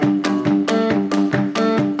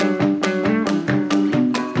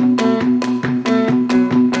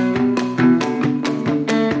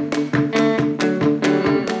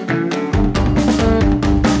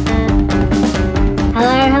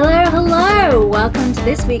to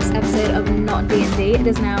this week's episode of Not D&D. It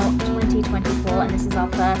is now 2024 and this is our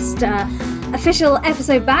first official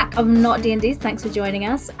episode back of Not D&D. Thanks for joining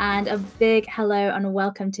us, and a big hello and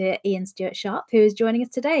welcome to Ian Stewart Sharpe, who is joining us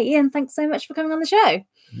today. Ian, thanks so much for coming on the show.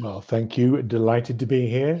 Well, thank you. Delighted to be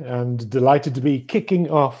here and delighted to be kicking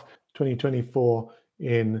off 2024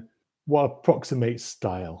 in what approximates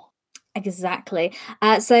style. Exactly.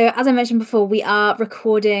 So as I mentioned before, we are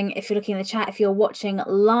recording, if you're looking in the chat, if you're watching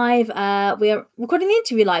live, we are recording the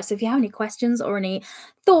interview live. So if you have any questions or any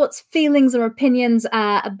thoughts, feelings or opinions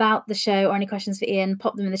about the show, or any questions for Ian,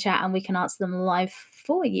 pop them in the chat and we can answer them live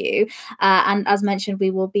for you. And as mentioned,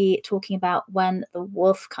 we will be talking about When the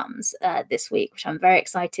Wolf Comes this week, which I'm very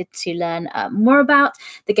excited to learn more about.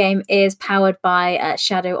 The game is powered by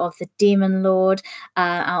Shadow of the Demon Lord.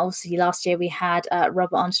 Obviously, last year we had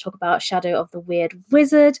Robert on to talk about Shadow of the Weird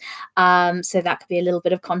Wizard. So that could be a little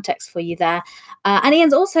bit of context for you there. And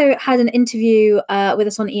Ian's also had an interview with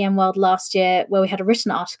us on EM World last year where we had a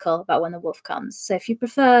written article about When the Wolf Comes. So if you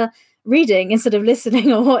prefer reading instead of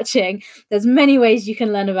listening or watching, there's many ways you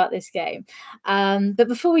can learn about this game. But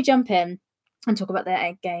before we jump in and talk about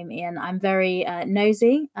the game, Ian, I'm very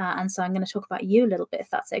nosy, and so I'm going to talk about you a little bit, if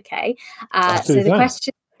that's okay. So the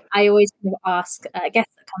question I always ask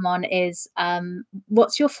guests that come on is,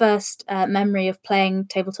 what's your first memory of playing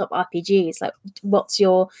tabletop RPGs? Like, what's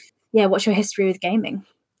your history with gaming?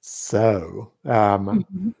 So,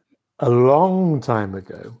 a long time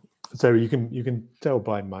ago. So you can tell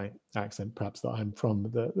by my accent, perhaps, that I'm from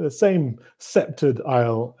the same sceptred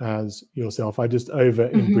isle as yourself. I just over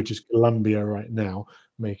in British Columbia right now,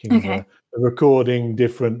 making the recording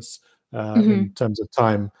difference in terms of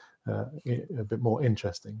time a bit more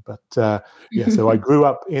interesting. But so I grew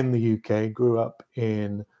up in the UK, grew up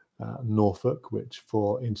in Norfolk, which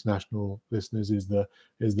for international listeners is the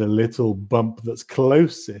little bump that's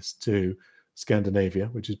closest to Scandinavia,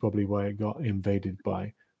 which is probably why it got invaded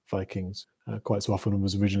by Vikings quite so often, and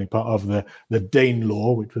was originally part of the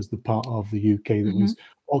Danelaw, which was the part of the UK that was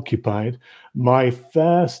occupied. My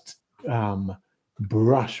first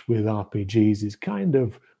brush with RPGs is kind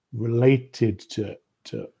of related to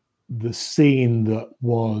the scene that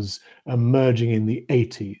was emerging in the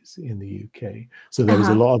 80s in the UK. So there was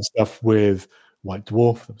a lot of stuff with White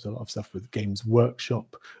Dwarf, there was a lot of stuff with Games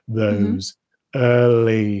Workshop, those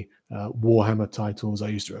early Warhammer titles. I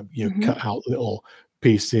used to cut out little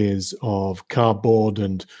pieces of cardboard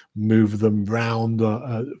and move them round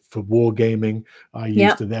for wargaming. I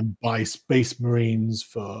used to then buy Space Marines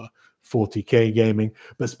for 40k gaming.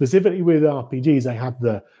 But specifically with RPGs, I had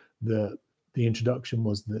the introduction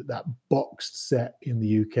was that boxed set in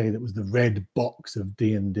the UK that was the red box of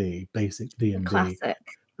D&D, basic D&D. Classic.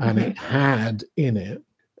 And it had in it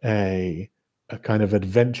a kind of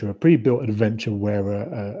adventure, a pre-built adventure where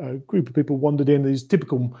a group of people wandered in. These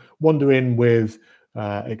typical wander in with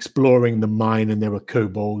exploring the mine, and there were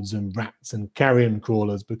kobolds and rats and carrion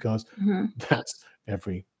crawlers, because that's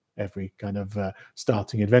every kind of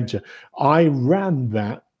starting adventure. I ran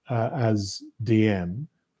that as DM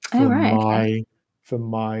for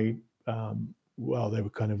my well, they were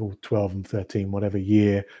kind of all 12 and 13, whatever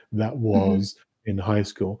year that was in high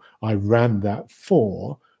school. I ran that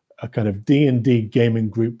for a kind of D&D gaming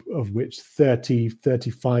group of which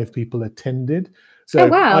 35 people attended.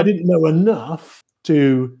 So I didn't know enough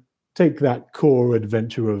to take that core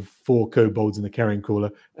adventure of 4 kobolds and a carrion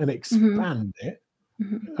crawler and expand it.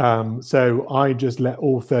 So I just let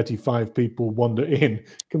all 35 people wander in,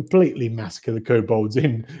 completely massacre the kobolds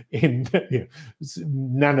in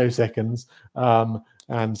nanoseconds,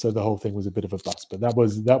 and so the whole thing was a bit of a bust. But that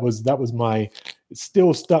was my, it's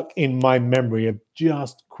still stuck in my memory of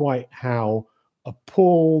just quite how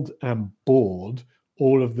appalled and bored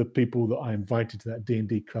all of the people that I invited to that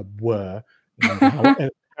D&D club were,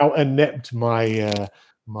 and how inept my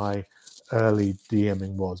my early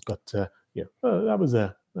DMing was. But that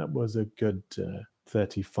was a good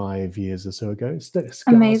 35 years or so ago.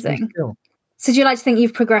 Amazing. So do you like to think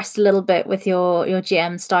you've progressed a little bit with your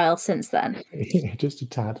GM style since then? Just a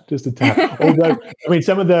tad. Although, I mean,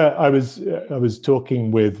 some of I was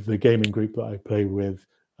talking with the gaming group that I play with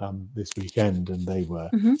this weekend, and they were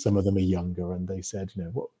some of them are younger, and they said,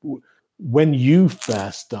 when you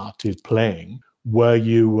first started playing, were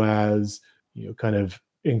you as kind of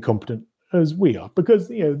incompetent as we are? Because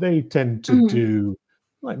they tend to do,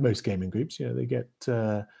 like most gaming groups, they get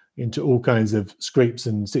into all kinds of scrapes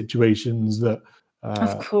and situations that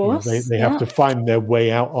of course they have to find their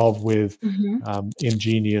way out of with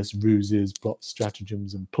ingenious ruses, plots,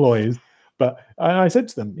 stratagems, and ploys. But I said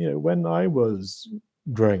to them, when I was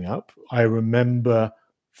growing up, I remember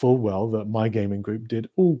full well that my gaming group did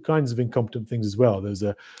all kinds of incompetent things as well. There's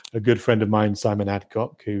a good friend of mine, Simon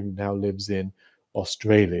Adcock, who now lives in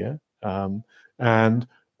Australia, and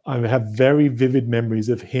I have very vivid memories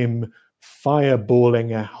of him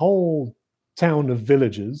fireballing a whole town of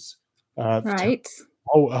villagers, Right.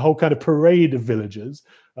 a whole kind of parade of villagers,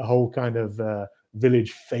 a whole kind of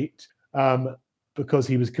village fete, because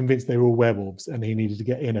he was convinced they were all werewolves and he needed to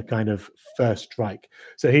get in a kind of first strike.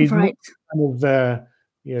 So he's more Right. kind of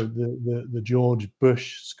the George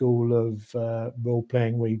Bush school of role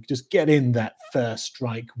playing, where you just get in that first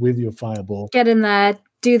strike with your fireball. Get in there,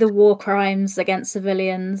 do the war crimes against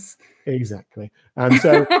civilians. Exactly. And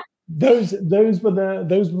so those were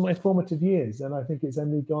my formative years, and I think it's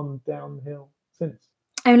only gone downhill since.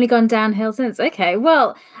 Only gone downhill since. Okay,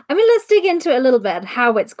 well, I mean, let's dig into it a little bit,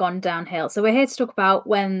 how it's gone downhill. So we're here to talk about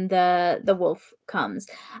when the wolf comes.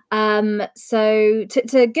 So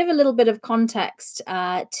to give a little bit of context,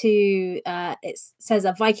 it says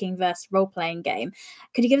a Viking verse role playing game.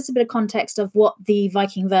 Could you give us a bit of context of what the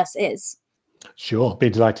Viking verse is? Sure,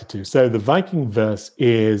 be delighted to. So the Viking verse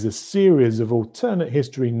is a series of alternate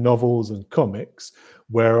history novels and comics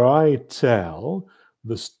where I tell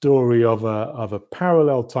the story of a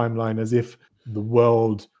parallel timeline, as if the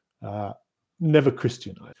world never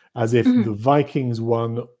Christianized, as if the Vikings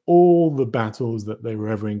won all the battles that they were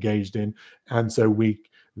ever engaged in, and so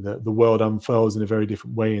the world unfurls in a very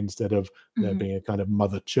different way, instead of there being a kind of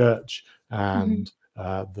mother church and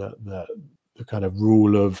the kind of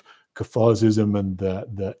rule of Catholicism and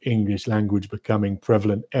the English language becoming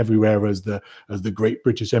prevalent everywhere, as the great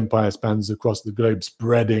British Empire spans across the globe,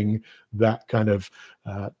 spreading that kind of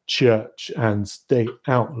church and state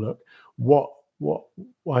outlook. What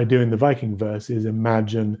I do in the Viking verse is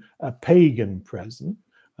imagine a pagan present,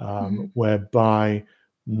 whereby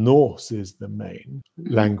Norse is the main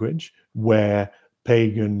language, where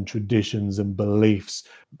pagan traditions and beliefs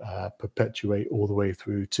perpetuate all the way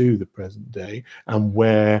through to the present day, and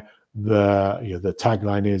where the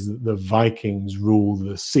tagline is that the Vikings rule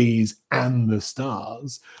the seas and the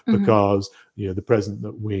stars, because the present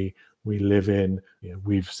that we live in,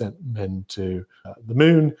 we've sent men to the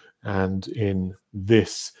moon, and in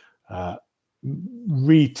this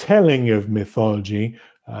retelling of mythology,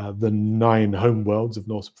 the 9 homeworlds of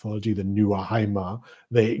Norse mythology, the Nua Heimar,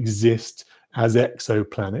 they exist as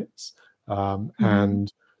exoplanets,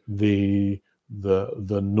 and the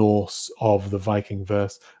Norse of the Viking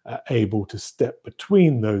verse are able to step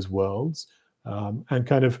between those worlds, and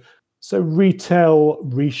kind of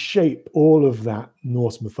reshape all of that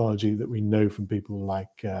Norse mythology that we know from people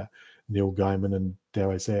like Neil Gaiman and,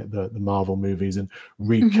 dare I say it, the Marvel movies, and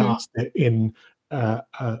recast it in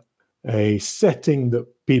a setting that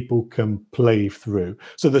people can play through.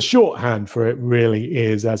 So the shorthand for it really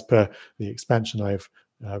is, as per the expansion I've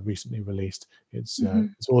recently released, it's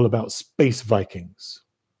all about space Vikings.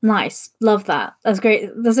 Nice, love that. That's great.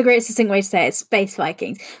 That's a great succinct way to say it. Space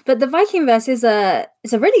Vikings. But the Viking verse is a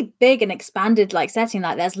really big and expanded setting.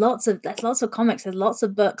 There's lots of comics. There's lots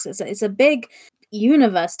of books. It's a big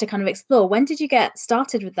universe to kind of explore. When did you get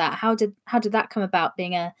started with that? How did that come about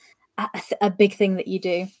being a big thing that you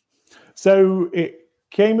do? So it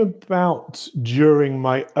came about during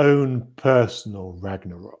my own personal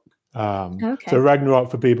Ragnarok. Okay. So Ragnarok,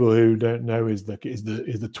 for people who don't know, is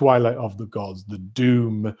the twilight of the gods, the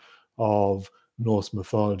doom of Norse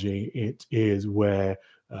mythology. It is where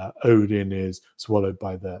Odin is swallowed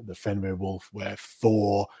by the Fenrir wolf, where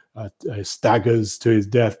Thor staggers to his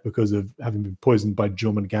death because of having been poisoned by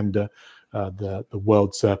Jormungandr, the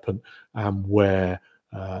world serpent, and where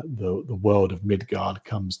the world of Midgard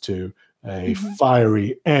comes to a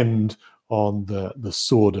fiery end on the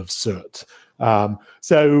sword of Surt.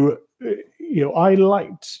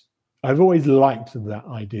 I've always liked that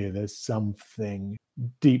idea. There's something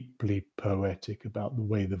deeply poetic about the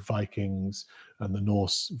way the Vikings and the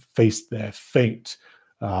Norse faced their fate.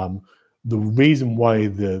 The reason why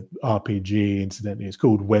the RPG, incidentally, is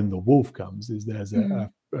called When the Wolf Comes is there's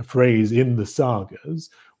a phrase in the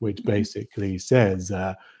sagas which basically says,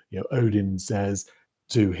 Odin says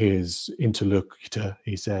to his interlocutor,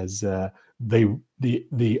 he says, the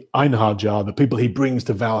Einherjar, the people he brings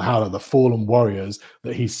to Valhalla, the fallen warriors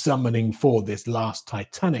that he's summoning for this last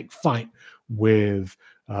titanic fight with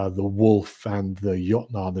the wolf and the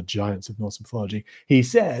Jotnar, the giants of Norse mythology. He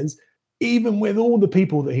says, even with all the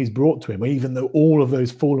people that he's brought to him, even though all of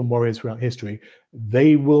those fallen warriors throughout history,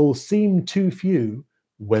 they will seem too few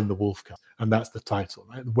when the wolf comes. And that's the title,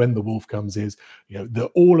 right? When the wolf comes is,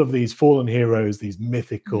 all of these fallen heroes, these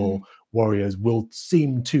mythical warriors will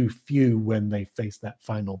seem too few when they face that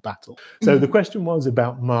final battle. So the question was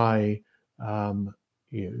about my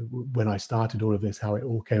when I started all of this, how it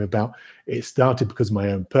all came about. It started because of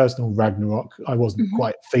my own personal Ragnarok. I wasn't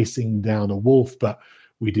quite facing down a wolf, but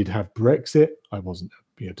we did have Brexit. I wasn't,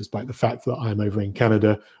 despite the fact that I'm over in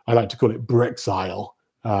Canada, I like to call it Brexile,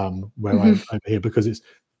 where I'm here, because it's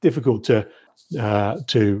difficult to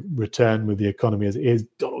return with the economy as it is.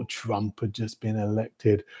 Donald Trump had just been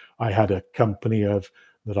elected. I had a company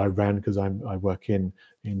that I ran, because I work in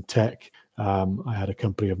tech. I had a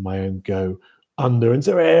company of my own go under, and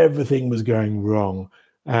so everything was going wrong.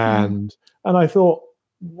 And I thought,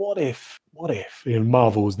 what if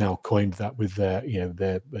Marvel's now coined that with their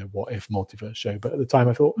What If multiverse show, but at the time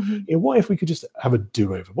I thought, what if we could just have a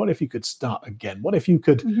do-over? What if you could start again? What if you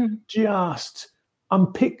could just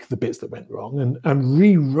unpick the bits that went wrong and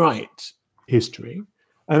rewrite history?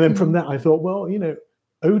 And then from that I thought, well,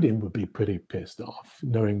 Odin would be pretty pissed off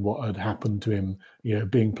knowing what had happened to him,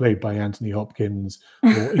 being played by Anthony Hopkins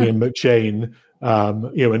or Ian McShane,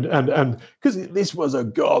 and because this was a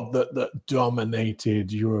god that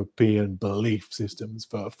dominated European belief systems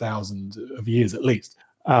for thousands of years at least,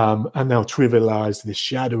 and now trivialized this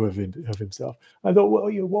shadow of himself. I thought,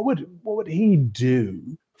 well, what would he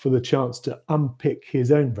do for the chance to unpick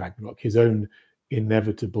his own Ragnarok, his own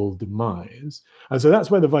inevitable demise? And so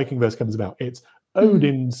that's where the Viking verse comes about. It's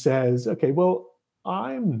Odin says, okay, well,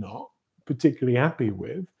 I'm not particularly happy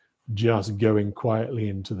with just going quietly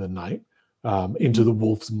into the night, into the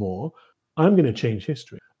wolf's maw. I'm going to change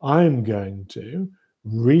history. I'm going to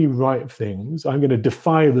rewrite things. I'm going to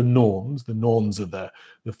defy the Norns. The Norns are the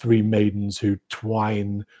three maidens who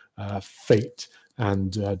twine fate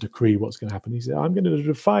and decree what's going to happen. He said, I'm going to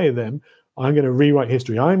defy them. I'm going to rewrite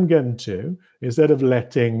history. I'm going to, instead of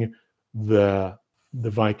letting the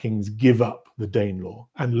Vikings give up the Danelaw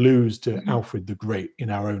and lose to Alfred the Great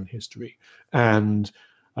in our own history, and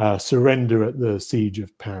surrender at the siege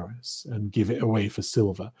of Paris and give it away for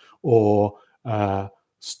silver, or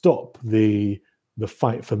stop the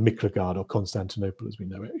fight for Miklagard or Constantinople as we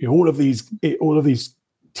know it. All of these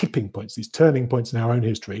tipping points, these turning points in our own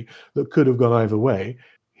history that could have gone either way,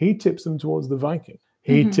 he tips them towards the Viking.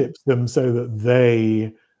 He tips them so that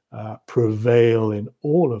they prevail in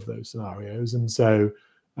all of those scenarios. And so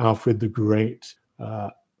Alfred the Great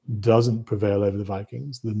doesn't prevail over the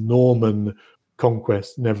Vikings. The Norman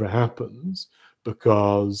conquest never happens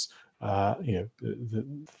because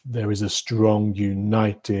there is a strong,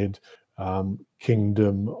 united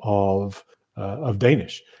kingdom of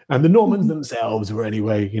Danish. And the Normans themselves were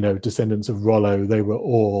anyway, descendants of Rollo. They were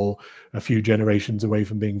all a few generations away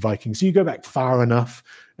from being Vikings. So you go back far enough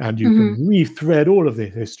and you can rethread all of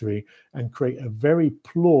this history and create a very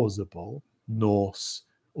plausible Norse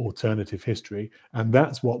alternative history. And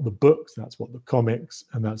that's what the books, that's what the comics,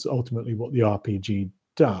 and that's ultimately what the RPG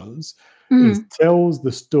does, is tells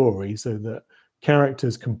the story so that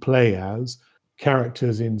characters can play as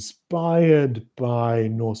characters inspired by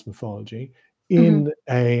Norse mythology in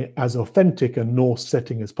as authentic a Norse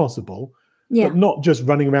setting as possible, but not just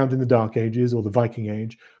running around in the Dark Ages or the Viking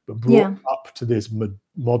Age, but brought up to this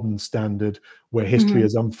modern standard where history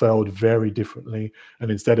has unfurled very differently. And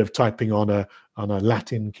instead of typing on a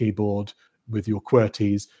Latin keyboard with your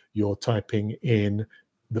QWERTYs, you're typing in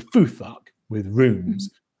the Futhark with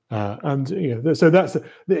runes. So that's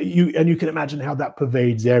you can imagine how that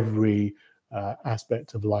pervades every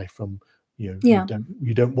aspect of life. From you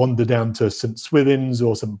don't wander down to St. Swithin's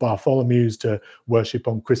or St. Bartholomew's to worship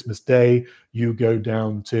on Christmas Day. You go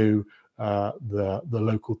down to the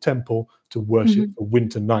local temple to worship for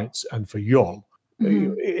winter nights and for Yule,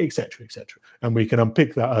 etc., etc. And we can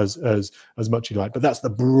unpick that as much as you like. But that's the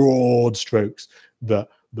broad strokes that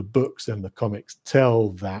the books and the comics tell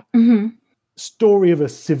that story of a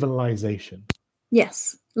civilization.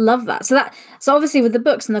 Yes, love that. So obviously with the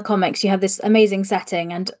books and the comics, you have this amazing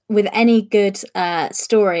setting, and with any good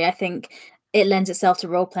story, I think it lends itself to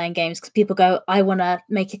role-playing games because people go, I want to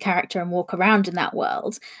make a character and walk around in that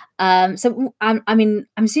world. So I'm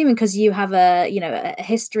assuming because you have a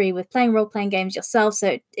history with playing role-playing games yourself,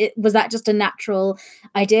 so was that just a natural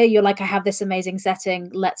idea? You're like, I have this amazing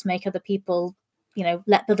setting, let's make other people,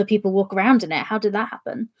 let other people walk around in it. How did that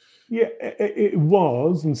happen? Yeah, it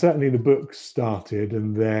was, and certainly the book started,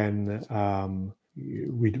 and then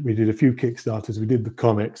we did a few Kickstarters. We did the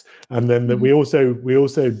comics, and then we also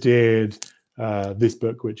did this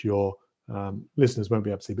book, which your listeners won't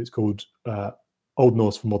be able to see, but it's called Old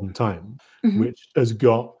Norse for Modern Time, which has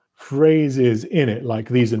got phrases in it like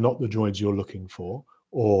 "These are not the droids you're looking for,"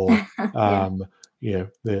 or I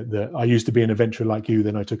used to be an adventurer like you,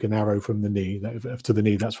 then I took an arrow from the knee to the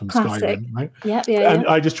knee. That's from Classic. Skyrim, right? Yeah.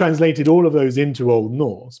 I just translated all of those into Old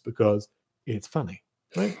Norse because it's funny,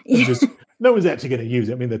 right? no one's actually going to use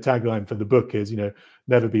it. I mean, the tagline for the book is,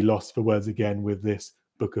 never be lost for words again with this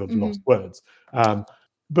book of lost words.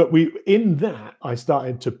 But in that, I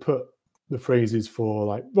started to put the phrases for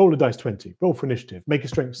like roll a dice 20, roll for initiative, make a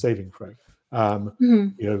strength saving throw.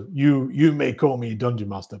 You may call me Dungeon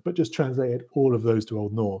Master, but just translated all of those to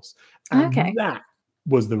Old Norse. And that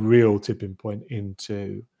was the real tipping point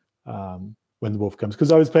into When the Wolf Comes.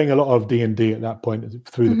 Because I was playing a lot of D&D at that point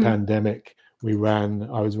through the pandemic.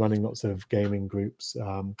 I was running lots of gaming groups.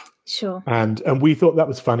 Sure. And we thought that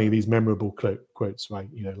was funny, these memorable quotes, right?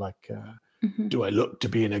 Like, do I look to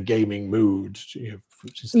be in a gaming mood?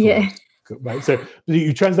 Which is right. So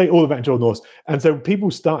you translate all of that into Old Norse. And so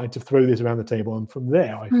people started to throw this around the table. And from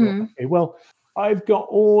there, I thought, okay, well, I've got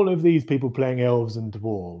all of these people playing elves and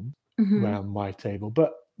dwarves around my table.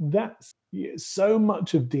 But that's so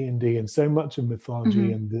much of D&D and so much of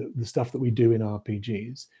mythology and the stuff that we do in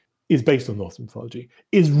RPGs is based on Norse mythology,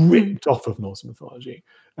 is ripped off of Norse mythology.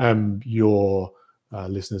 Your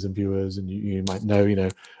listeners and viewers, and you might know,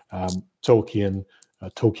 Tolkien.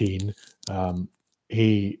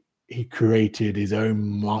 He created his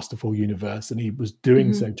own masterful universe, and he was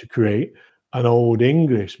doing so to create an Old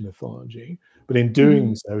English mythology. But in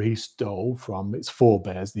doing so, he stole from its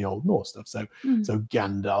forebears the Old Norse stuff. So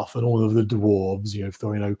Gandalf and all of the dwarves,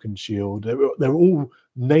 Thorin Oakenshield, they're all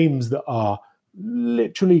names that are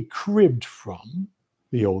literally cribbed from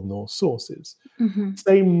the Old Norse sources.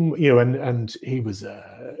 Same, and he was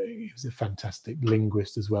a fantastic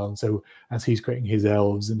linguist as well. And so as he's creating his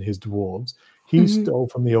elves and his dwarves, he stole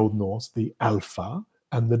from the Old Norse the Alpha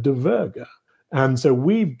and the Dverga. And so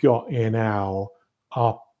we've got in our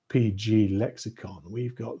RPG lexicon,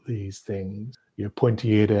 we've got these things,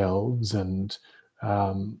 pointy-eared elves and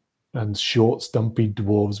short, stumpy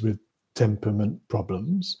dwarves with temperament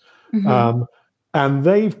problems. And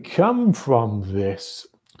they've come from this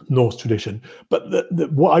Norse tradition. But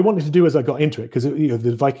what I wanted to do as I got into it, because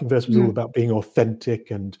the Viking verse was all about being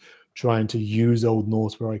authentic and trying to use Old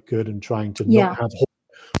Norse where I could, and trying to not have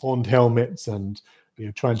horned helmets, and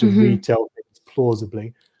trying to retell things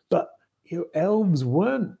plausibly. But elves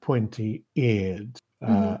weren't pointy-eared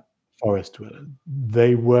forest dwellers.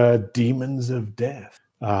 They were demons of death.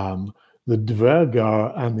 The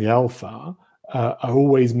Dvergar and the Alpha are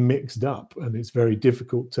always mixed up, and it's very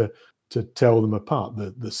difficult to tell them apart.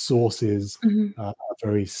 The sources are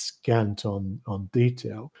very scant on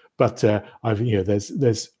detail, but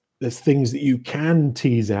there's things that you can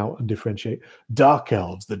tease out and differentiate. Dark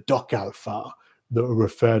elves, the Doc Alpha, that were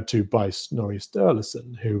referred to by Snorri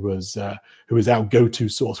Sturluson, who was our go-to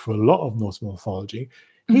source for a lot of Norse mythology.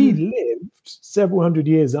 He lived several hundred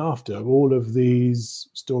years after all of these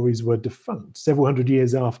stories were defunct, several hundred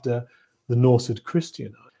years after the Norse had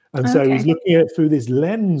Christianized. And so he's looking at it through this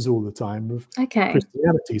lens all the time of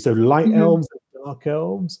Christianity. So light elves and dark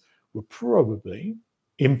elves were probably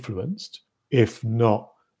influenced, if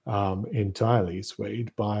not entirely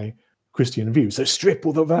swayed, by Christian views. So strip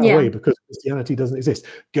all of that away, because Christianity doesn't exist.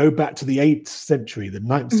 Go back to the 8th century, the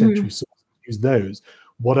 9th century sources, use those.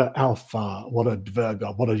 What are Alpha? What are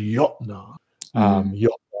Dvergar? What are Jotnar?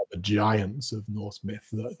 Jotnar, the giants of Norse myth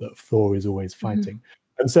that Thor is always fighting.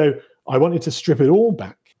 And so I wanted to strip it all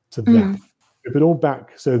back to that. Strip it all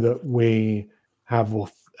back so that we have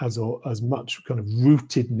as much kind of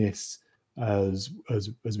rootedness as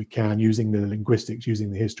we can, using the linguistics,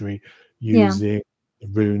 using the history, using the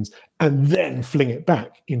runes, and then fling it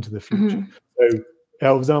back into the future. So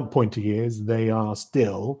elves aren't pointy ears. They are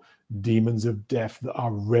still demons of death that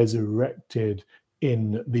are resurrected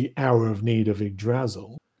in the hour of need of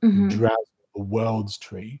Yggdrasil. Yggdrasil, the world's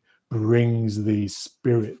tree, brings these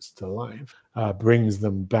spirits to life, brings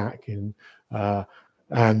them back in.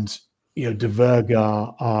 And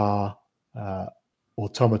Dvergar are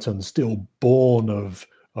automatons still born of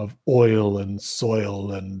oil and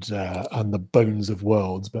soil and the bones of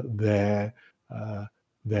worlds, but they're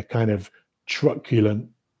kind of truculent,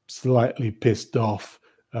 slightly pissed off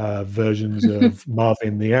versions of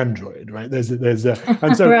Marvin the android, right? There's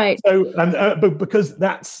and so but because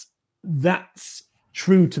that's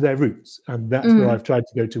true to their roots, and that's where I've tried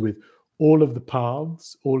to go to with all of the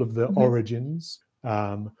paths, all of the origins,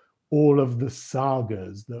 all of the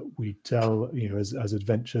sagas that we tell, as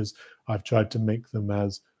adventures. I've tried to make them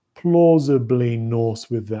as plausibly Norse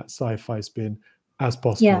with that sci-fi spin as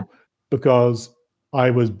possible, because I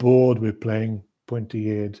was bored with playing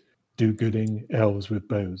pointy-eared do-gooding elves with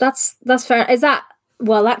bows. That's fair.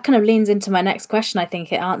 That kind of leans into my next question. I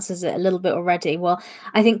think it answers it a little bit already. Well,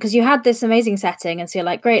 I think because you had this amazing setting, and so you're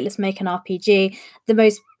like, great, let's make an RPG. The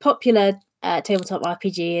most popular tabletop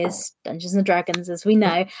RPG is Dungeons and Dragons, as we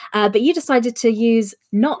know. But you decided to use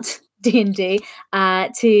not D&D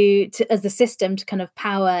to as the system to kind of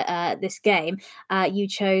power this game, you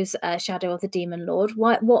chose Shadow of the Demon Lord.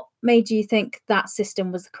 What made you think that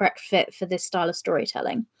system was the correct fit for this style of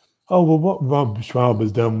storytelling? Oh, well, what Rob Schwab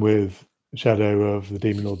has done with Shadow of the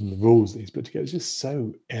Demon Lord and the rules that he's put together is just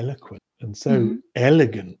so eloquent and so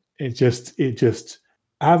elegant. It just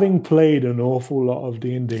having played an awful lot of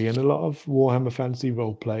D&D and a lot of Warhammer Fantasy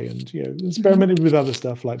roleplay and, experimented with other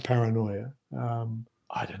stuff like Paranoia.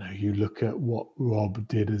 I don't know, you look at what Rob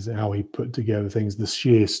did as how he put together things, the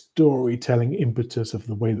sheer storytelling impetus of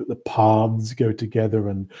the way that the paths go together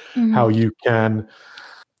and how you can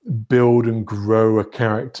build and grow a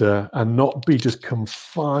character and not be just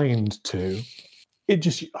confined to it.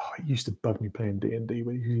 Just it used to bug me playing D&D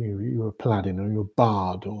where you were a paladin or you were a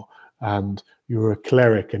bard and you were a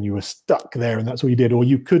cleric and you were stuck there and that's what you did, or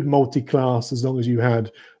you could multi-class as long as you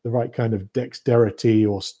had the right kind of dexterity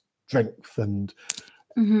or strength, and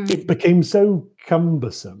it became so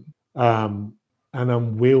cumbersome and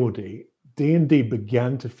unwieldy. D&D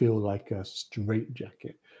began to feel like a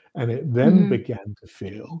straitjacket, and it then began to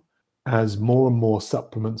feel, as more and more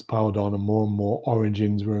supplements piled on and more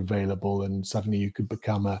origins were available, and suddenly you could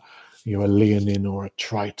become a Leonin or a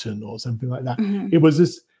Triton or something like that.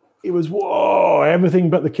 It was whoa, everything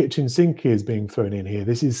but the kitchen sink is being thrown in here.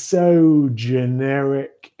 This is so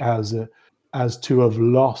generic as to have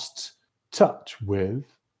lost touch with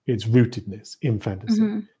its rootedness in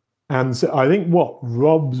fantasy. And so I think what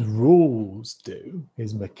Rob's rules do,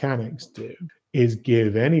 his mechanics do, is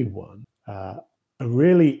give anyone a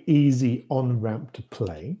really easy on-ramp to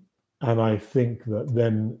play. And I think that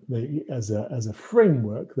then as a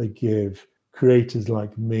framework, they give creators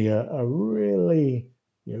like me a really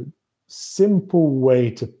simple way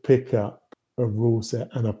to pick up a rule set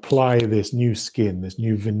and apply this new skin, this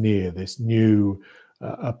new veneer, this new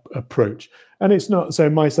approach. And it's not so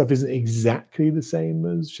my stuff isn't exactly the same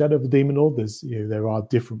as Shadow of the Demon Lord. There are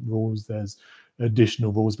different rules, there's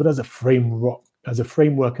additional rules, but as a framework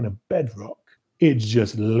and a bedrock, it's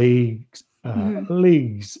just leagues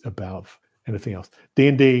above anything else.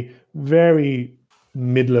 D&D, very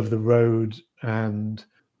middle of the road, and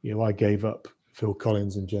I gave up Phil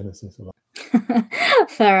Collins and Genesis a lot.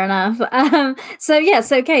 Fair enough. So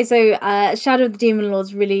Shadow of the Demon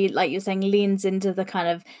Lords really, like you're saying, leans into the kind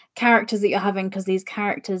of characters that you're having, because these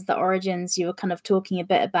characters, the origins you were kind of talking a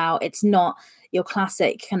bit about, it's not your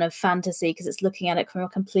classic kind of fantasy because it's looking at it from a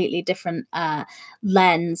completely different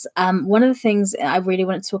lens. One of the things I really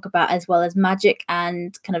want to talk about as well is magic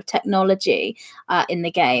and kind of technology in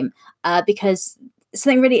the game, because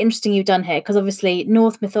something really interesting you've done here, because obviously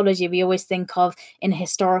Norse mythology we always think of in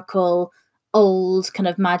historical old kind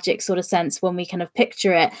of magic sort of sense when we kind of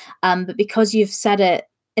picture it, but because you've set it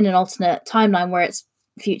in an alternate timeline where it's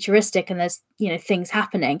futuristic and there's things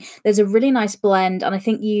happening, there's a really nice blend. And I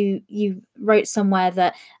think you wrote somewhere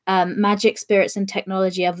that magic, spirits and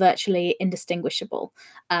technology are virtually indistinguishable.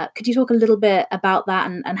 Could you talk a little bit about that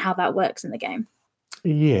and how that works in the game?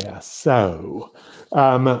 Yeah, so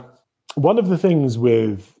one of the things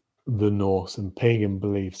with the Norse and pagan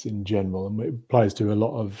beliefs in general, and it applies to a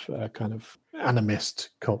lot of kind of animist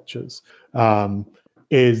cultures,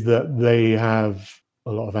 is that they have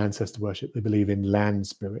a lot of ancestor worship. They believe in land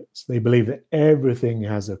spirits. They believe that everything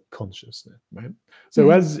has a consciousness, right?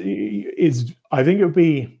 So I think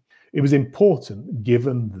it was important,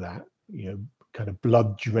 given that kind of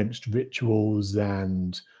blood-drenched rituals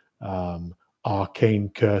and arcane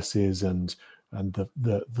curses and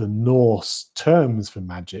the Norse terms for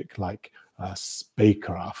magic like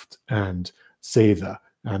spacecraft and Seither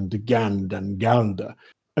and Gand and Galda,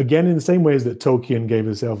 again in the same ways that Tolkien gave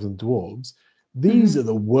us elves and dwarves, these are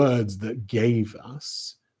the words that gave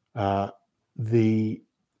us the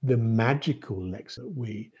magical lexicon that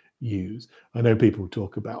we use. I know people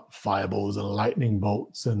talk about fireballs and lightning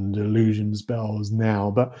bolts and illusion spells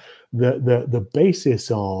now, but the basis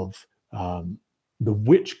of the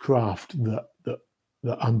witchcraft that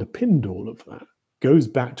underpinned all of that goes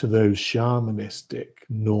back to those shamanistic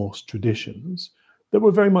Norse traditions that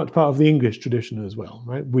were very much part of the English tradition as well,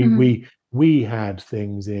 right? We had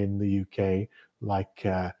things in the UK like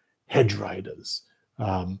hedge riders. They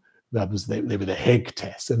were the heg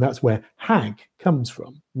tests, and that's where hag comes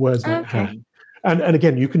from. Words like hag. And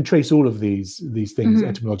again, you can trace all of these things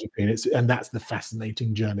etymologically, and that's the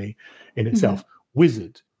fascinating journey in itself.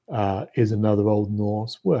 Wizard is another Old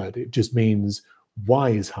Norse word. It just means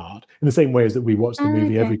wise hard, in the same way as that we watch the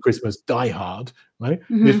movie every Christmas, Die Hard, right?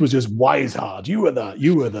 This was just wise hard. You were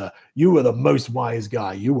the most wise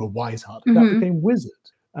guy. You were wise hard. That became wizard.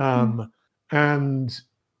 And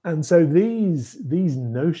And so these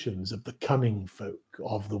notions of the cunning folk,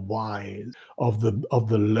 of the wise, of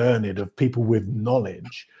the learned, of people with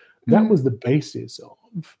knowledge, that was the basis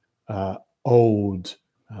of old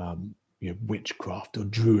witchcraft or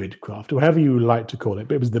druidcraft, or however you like to call it.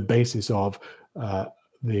 But it was the basis of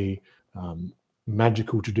the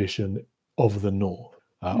magical tradition of the North,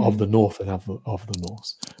 of the North and of the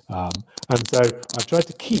Norse. And so I've tried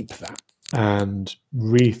to keep that and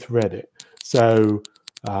rethread it. So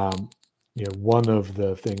one of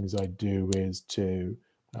the things I do is to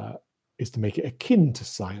make it akin to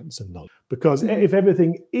science and knowledge, because if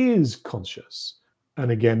everything is conscious, and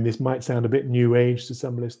again, this might sound a bit new age to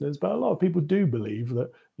some listeners, but a lot of people do believe that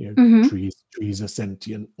trees are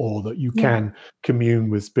sentient, or that you can commune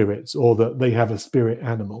with spirits, or that they have a spirit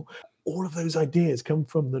animal. All of those ideas come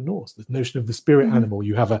from the Norse. The notion of the spirit animal.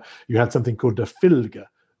 You had something called the fylgja,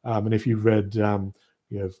 and if you've read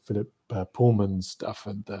Philip Pullman's stuff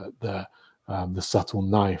and the Subtle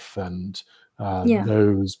Knife and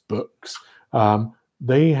those books,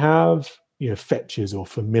 they have fetches or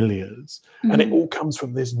familiars, and it all comes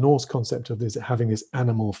from this Norse concept of this having this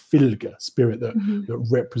animal fylgja, spirit that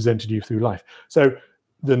represented you through life. So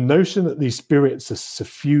the notion that these spirits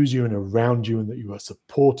suffuse you and around you, and that you are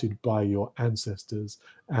supported by your ancestors,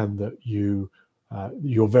 and that your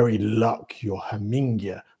very luck, your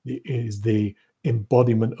hamingja, is the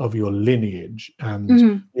embodiment of your lineage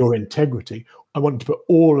and your integrity. I want to put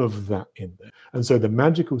all of that in there. And so the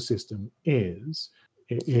magical system is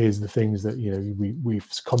the things that we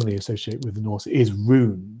commonly associate with the Norse. It is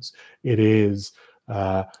runes. It is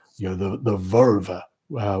the Völva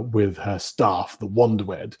with her staff, the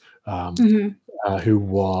Wandwed, who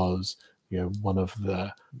was one of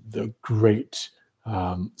the great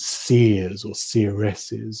seers or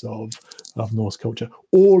seeresses of Norse culture.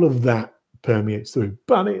 All of that permeates through,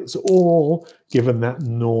 but it's all given that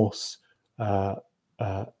Norse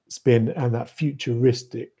spin and that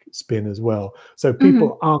futuristic spin as well. So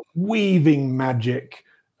people aren't weaving magic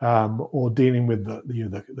or dealing with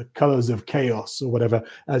the colors of chaos or whatever,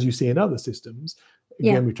 as you see in other systems.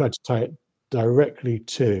 Again, we try to tie it directly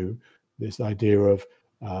to this idea of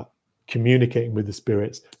communicating with the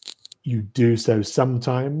spirits. You do so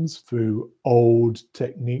sometimes through old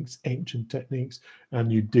techniques, ancient techniques,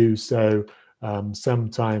 and you do so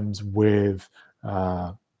sometimes with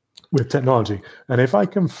technology. And if I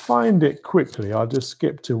can find it quickly, I'll just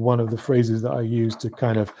skip to one of the phrases that I use to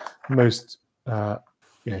kind of most.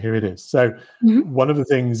 Here it is. So one of the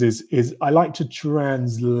things is I like to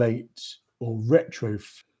translate or retro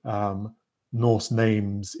Norse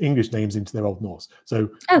names, English names, into their Old Norse. So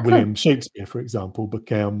William Shakespeare, for example,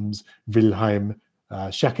 becomes Wilhelm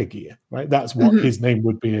Shakagir, right? That's what his name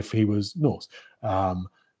would be if he was Norse.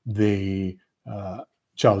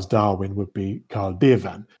 Charles Darwin would be Carl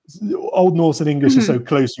Devan. Old Norse and English are so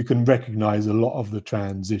close, you can recognize a lot of the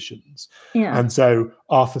transitions. And so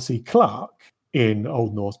Arthur C. Clarke in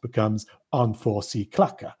Old Norse becomes Arnfor C.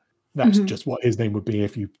 Klaka. That's just what his name would be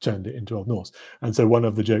if you turned it into Old Norse. And so one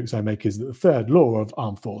of the jokes I make is that the third law of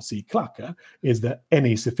Arnfor C. Klaka is that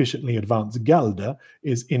any sufficiently advanced Galda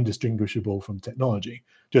is indistinguishable from technology.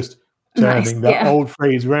 Just turning that old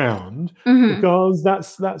phrase round, because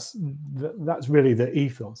that's really the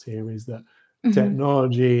ethos here, is that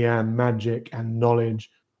technology and magic and knowledge,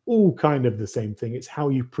 all kind of the same thing. It's how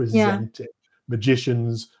you present it.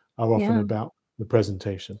 Magicians are often about the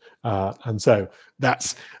presentation, and so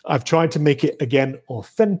I've tried to make it again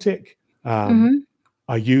authentic.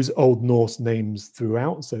 I use Old Norse names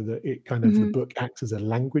throughout, so that it kind of the book acts as a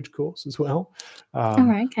language course as well,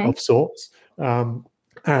 of sorts.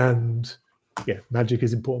 And magic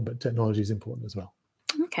is important, but technology is important as well.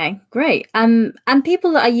 Okay, great. And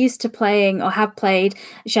people that are used to playing or have played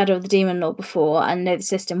Shadow of the Demon Lord before and know the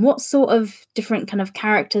system, what sort of different kind of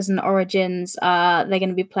characters and origins are they going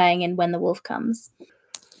to be playing in When the Wolf Comes?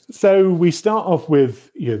 So we start off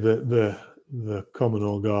with the common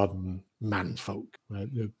or garden manfolk, right?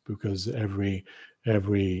 Because every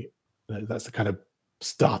that's the kind of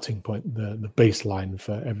starting point, the baseline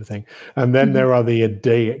for everything. And then there are the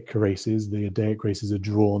Eddaic races. The Eddaic races are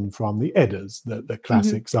drawn from the Eddas, the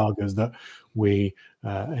classic sagas that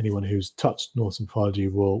anyone who's touched Norse mythology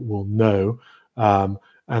will know.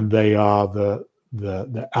 And they are the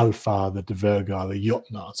Alpha, the Dvergar, the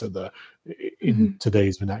Jotnar, so in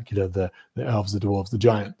today's vernacular, the elves, the dwarves, the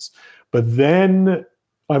giants. But then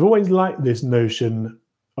I've always liked this notion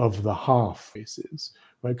of the half races,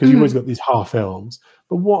 right? Because you've always got these half elves.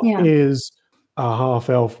 But what is a half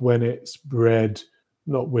elf when it's bred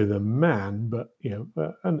not with a man, but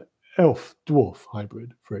an elf dwarf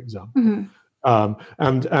hybrid, for example?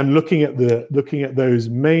 And looking at those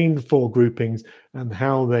main four groupings and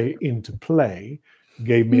how they interplay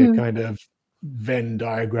gave me a Mhm. kind of Venn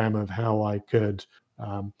diagram of how I could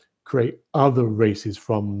create other races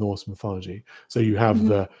from Norse mythology. So you have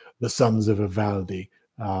Mhm. the sons of Ivaldi,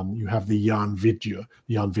 you have the Jarnvidja.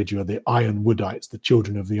 The Jarnvidja are the Ironwoodites, the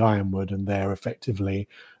children of the Ironwood, and they're effectively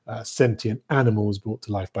sentient animals brought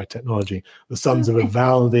to life by technology. The sons of Okay.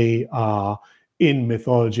 Ivaldi are, in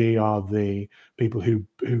mythology, are the people who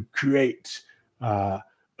create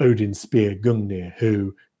Odin's spear Gungnir,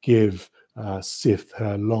 who give Sif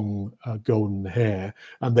her long golden hair,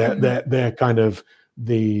 and Mhm. they're kind of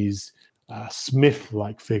these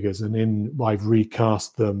Smith-like figures, and I've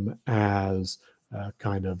recast them as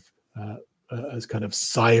kind of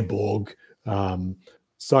cyborg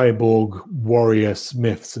cyborg warrior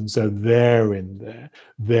Smiths, and so they're in there.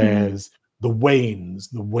 Mhm. There's the Wains.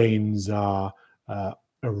 The Wains are a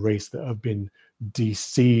race that have been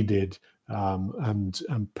deseeded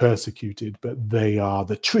and persecuted, but they are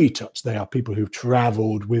the tree touch. They are people who've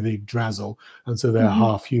traveled with Yggdrasil, and so they're Mhm.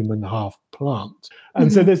 half human, half plant.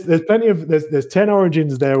 And so Mhm. there's plenty of there's 10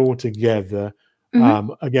 origins there altogether.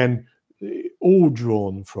 Mhm. Again, all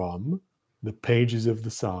drawn from the pages of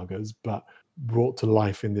the sagas, but brought to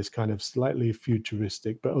life in this kind of slightly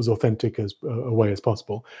futuristic but as authentic as a way as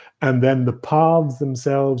possible. And then the paths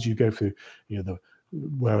themselves, you go through,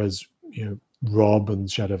 whereas Rob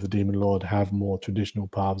and Shadow of the Demon Lord have more traditional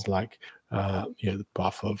paths, like the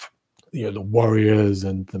path of the warriors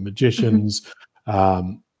and the Mhm. magicians.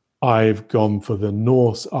 I've gone for the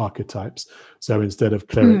Norse archetypes. So instead of Mhm.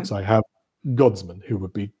 clerics, I have godsmen, who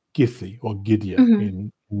would be Githi or Gidea Mhm.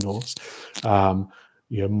 in Norse.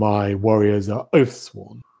 My warriors are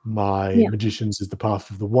oathsworn. My Yeah. magicians is the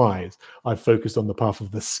path of the wise. I've focused on the path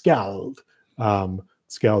of the skald.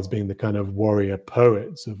 Skalds being the kind of warrior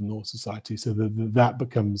poets of Norse society, so that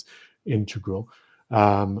becomes integral.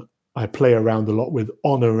 I play around a lot with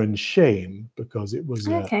honor and shame, because it was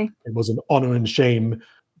Okay. an honor and shame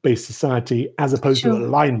based society, as opposed to Sure.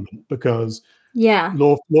 alignment, because Yeah.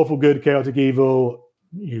 lawful good, chaotic evil,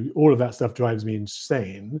 all of that stuff drives me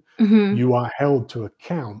insane. Mhm. You are held to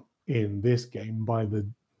account in this game by the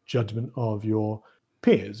judgment of your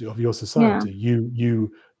peers, of your Yeah. society.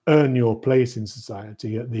 You earn your place in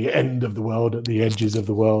society at the end of the world, at the edges of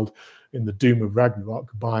the world, in the doom of Ragnarok,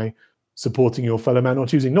 by supporting your fellow man or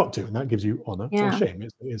choosing not to, and that gives you honor or Yeah. shame.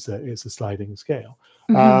 It's a sliding scale,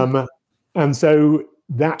 Mhm. and so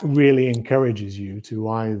that really encourages you to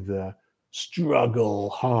either struggle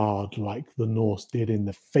hard like the Norse did in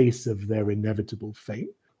the face of their inevitable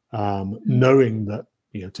fate, Mhm. knowing that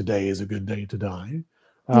today is a good day to die,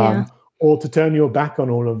 Yeah. or to turn your back on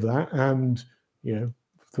all of that and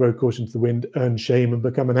throw caution to the wind, earn shame, and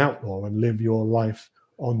become an outlaw and live your life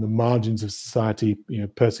on the margins of society,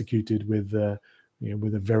 persecuted with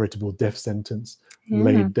with a veritable death sentence Yeah.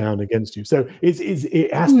 laid down against you. So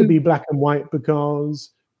it has to Mhm. be black and white,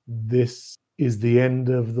 because this is the end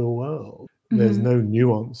of the world. There's Mhm. no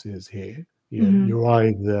nuances here. Mhm. You're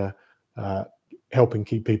either uh, helping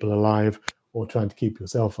keep people alive or trying to keep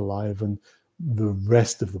yourself alive, and the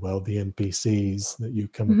rest of the world, the NPCs that you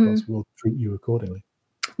come across, Mhm. will treat you accordingly.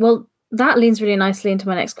 Well, that leans really nicely into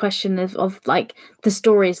my next question of like the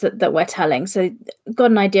stories that we're telling. So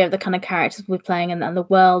got an idea of the kind of characters we're playing, and the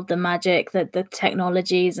world, the magic, the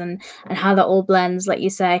technologies, and how that all blends, like you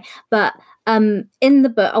say. But in the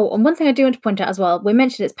book, oh, and one thing I do want to point out as well, we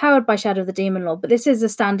mentioned it's powered by Shadow of the Demon Lord, but this is a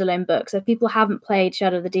standalone book. So if people haven't played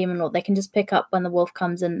Shadow of the Demon Lord, they can just pick up When the Wolf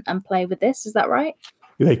Comes and play with this. Is that right?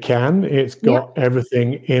 They can. It's Yep. got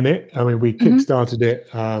everything in it. I mean, we Mm-hmm. kickstarted it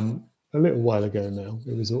a little while ago now.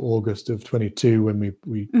 It was August of 22 when we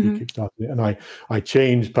Mm-hmm. kickstarted it, and I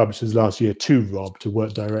changed publishers last year to Rob, to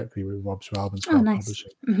work directly with Rob Schwab and Oh, Sprout nice.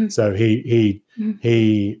 Publishing. Mm-hmm. So Mm-hmm.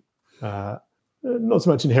 he not so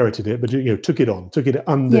much inherited it, but took it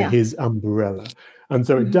under Yeah. his umbrella, and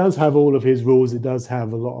so it Mm-hmm. does have all of his rules. It does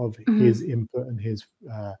have a lot of Mm-hmm. his input and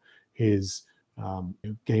his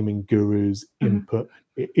gaming guru's Mm-hmm. input.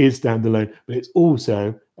 It is standalone, but it's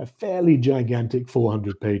also a fairly gigantic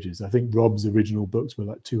 400 pages. I think Rob's original books were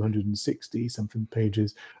like 260 something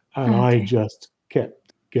pages, and I Okay. just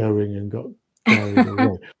kept going and got carried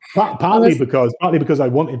away. Well, Partly because I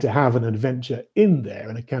wanted to have an adventure in there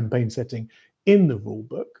and a campaign setting in the rule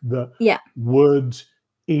book that yeah. would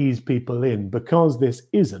ease people in, because this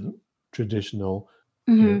isn't traditional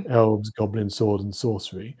Mhm. elves, goblins, sword and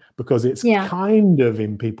sorcery, because it's Yeah. kind of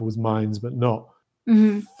in people's minds but not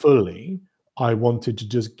Mhm. fully. I wanted to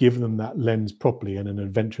just give them that lens properly, and an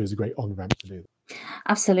adventure is a great on ramp to do that.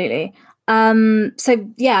 Absolutely.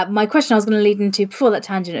 So yeah, my question I was going to lead into before that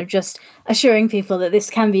tangent of just assuring people that this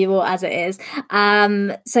can be war as it is.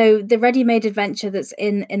 So the ready-made adventure that's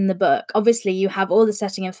in the book, obviously you have all the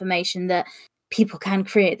setting information that people can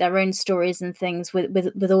create their own stories and things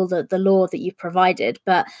with all the lore that you've provided.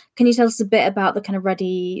 But can you tell us a bit about the kind of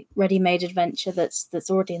ready-made adventure that's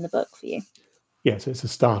already in the book for you? Yeah, so it's a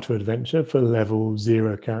starter adventure for level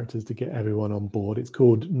 0 characters to get everyone on board. It's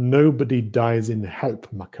called Nobody Dies in Help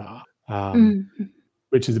Makar,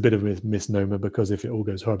 which is a bit of a misnomer, because if it all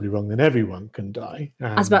goes horribly wrong, then everyone can die.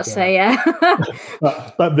 I was about to say, yeah.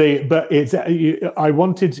 but it's, I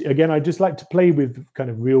wanted, again, I just like to play with kind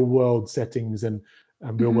of real world settings and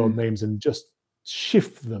real world names, and just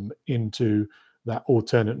shift them into that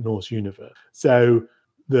alternate Norse universe. So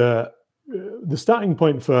the starting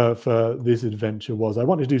point for this adventure was I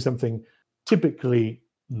wanted to do something typically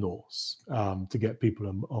Norse, to get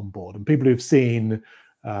people on board. And people who've seen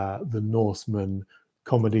the Norseman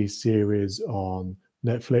comedy series on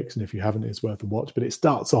Netflix, and if you haven't, it's worth a watch. But it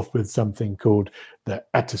starts off with something called the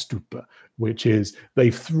Ættestupa, which is they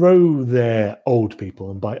throw their old people,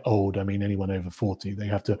 and by old I mean anyone over 40. They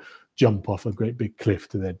have to jump off a great big cliff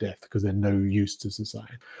to their death because they're no use to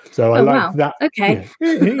society. So I like that. Okay.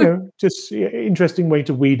 Just interesting way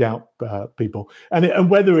to weed out people, and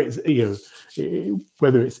whether it's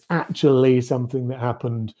whether it's actually something that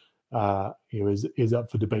happened is up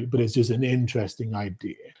for debate, but it's just an interesting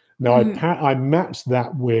idea. Now, I matched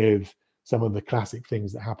that with some of the classic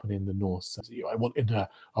things that happen in the Norse. I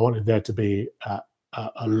wanted there to be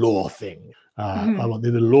a law thing. I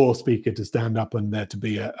wanted the law speaker to stand up and there to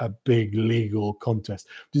be a big legal contest,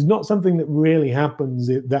 which is not something that really happens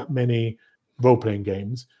in that many role-playing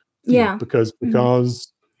games. Yeah, because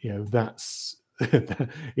that's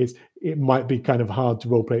it might be kind of hard to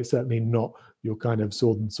role play. It's certainly not your kind of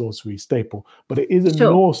sword and sorcery staple, but it is a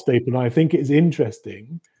Norse staple, and I think it's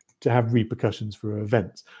interesting to have repercussions for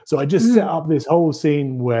events. So I just set up this whole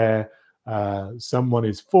scene where someone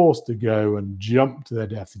is forced to go and jump to their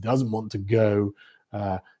death. He doesn't want to go.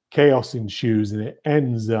 Chaos ensues, and it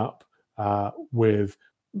ends up with,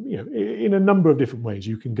 in a number of different ways.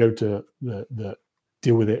 You can go to the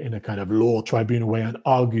deal with it in a kind of law tribunal way and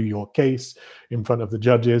argue your case in front of the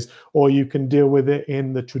judges, or you can deal with it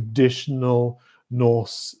in the traditional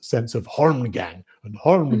Norse sense of Horngang. And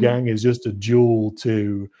Horngang is just a duel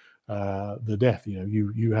to the death.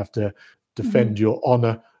 You have to defend your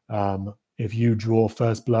honor. If you draw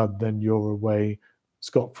first blood, then you're away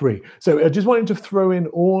scot-free. So I just wanted to throw in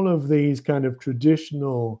all of these kind of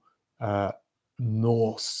traditional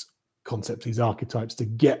Norse concepts, these archetypes, to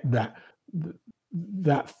get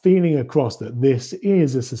that feeling across that this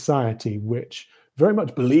is a society which very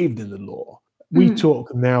much believed in the law. We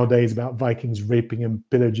talk nowadays about Vikings raping and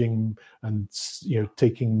pillaging, and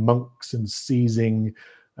taking monks and seizing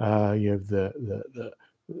the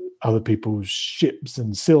other people's ships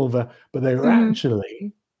and silver, but they were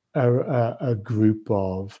actually a group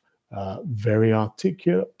of very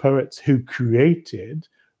articulate poets who created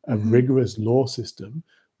a rigorous law system,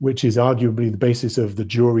 which is arguably the basis of the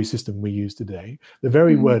jury system we use today. The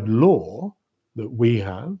very word law that we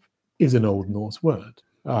have is an Old Norse word.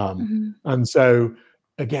 And so,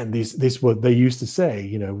 again, this what they used to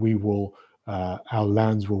say, we will, our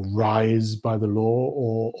lands will rise by the law,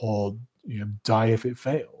 or die if it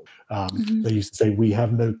fails. They used to say, we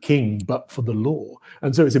have no king but for the law.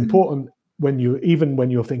 And so it's important when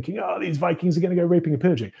you're thinking, these Vikings are going to go raping and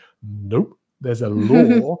pillaging. Nope. There's a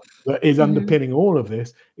law that is underpinning all of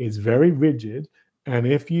this. It's very rigid, and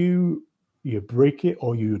if you break it,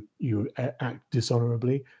 or you act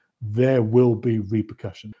dishonorably, there will be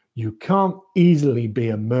repercussions. You can't easily be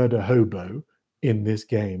a murder hobo in this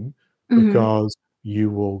game, because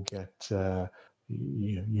you will get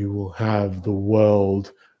you will have the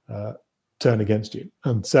world turn against you.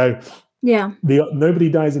 And so the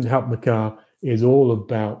Nobody Dies in Help Makar is all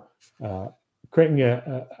about creating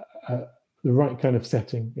the right kind of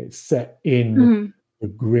setting. It's set in the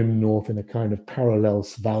grim north, in a kind of parallel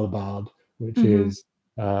Svalbard, which is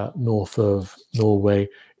north of Norway.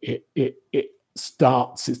 It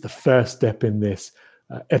starts, it's the first step in this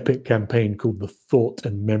epic campaign called the Thought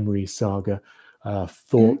and Memory Saga.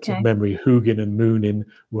 Thought and Memory, Hugin and Munin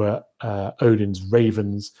were Odin's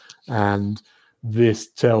ravens, and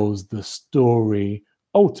this tells the story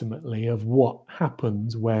ultimately of what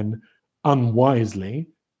happens when unwisely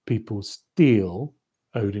people steal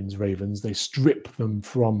Odin's ravens. They strip them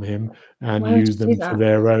from him and use them for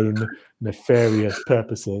their own nefarious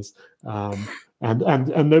purposes. And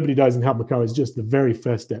Nobody Dies in Help Makar is just the very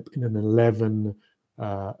first step in an 11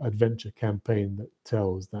 adventure campaign that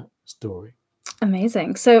tells that story.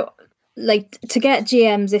 Amazing. So like to get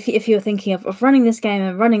GMs, if you're thinking of running this game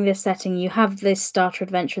and running this setting, you have this starter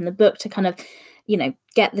adventure in the book to kind of,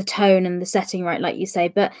 get the tone and the setting right, like you say.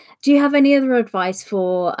 But do you have any other advice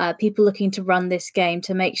for people looking to run this game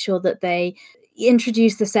to make sure that they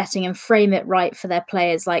introduce the setting and frame it right for their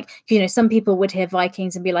players? Like, some people would hear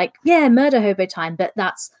Vikings and be like, yeah, murder hobo time, but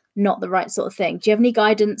that's not the right sort of thing. Do you have any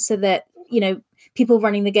guidance so that, people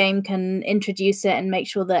running the game can introduce it and make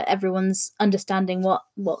sure that everyone's understanding what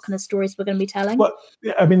kind of stories we're going to be telling? Well,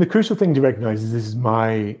 I mean, the crucial thing to recognize is this is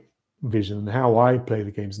my vision, and how I play the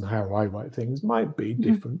games and how I write things might be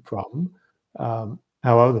different from how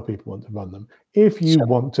other people want to run them. If you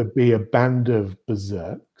want to be a band of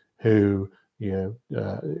berserk who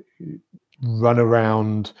run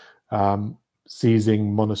around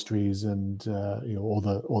seizing monasteries and or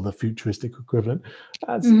the futuristic equivalent,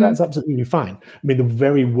 that's absolutely fine. I mean, the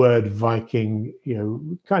very word Viking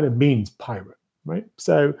kind of means pirate, right?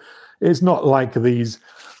 So it's not like these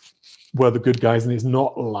were the good guys, and it's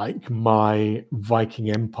not like my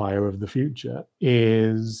Viking empire of the future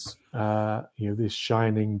is this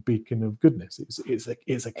shining beacon of goodness. It's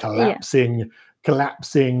a collapsing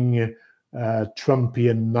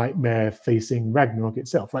Trumpian nightmare facing Ragnarok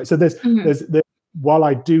itself, right? So there's while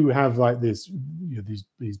I do have like this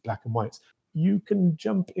these black and whites, you can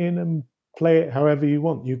jump in and play it however you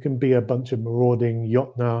want. You can be a bunch of marauding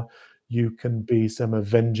Jotnar, you can be some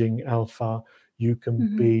avenging alpha, you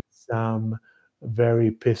can be some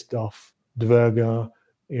very pissed off Dverga,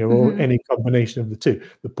 or any combination of the two.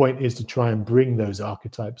 The point is to try and bring those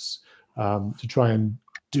archetypes, to try and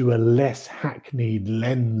do a less hackneyed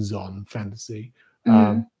lens on fantasy.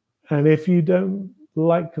 And if you don't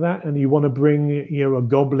like that and you want to bring a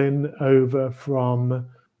goblin over from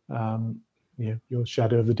your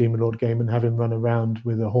Shadow of the Demon Lord game and have him run around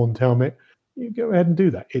with a horned helmet, you go ahead and do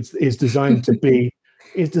that. It's designed to be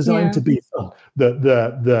to be fun.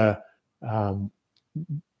 The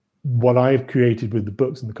what I've created with the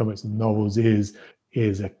books and the comics and the novels is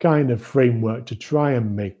a kind of framework to try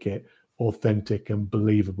and make it authentic and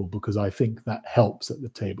believable, because I think that helps at the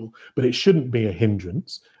table, but it shouldn't be a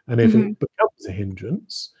hindrance. And if it becomes a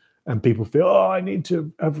hindrance and people feel, oh, I need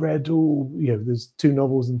to have read there's 2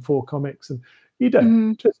 novels and 4 comics, and you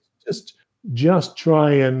don't, just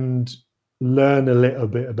try and learn a little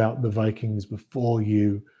bit about the Vikings before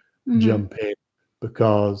you jump in,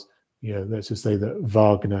 because let's just say that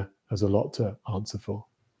Wagner has a lot to answer for.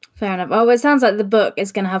 Fair enough. Oh, it sounds like the book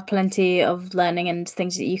is going to have plenty of learning and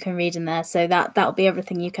things that you can read in there, so that'll be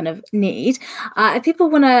everything you kind of need. If people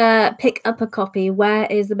want to pick up a copy, where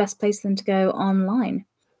is the best place for them to go online?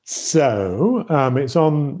 So it's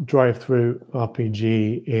on Drive-Through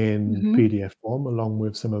RPG in PDF form, along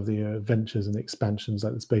with some of the adventures and expansions,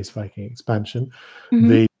 like the Space Viking expansion.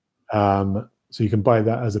 So you can buy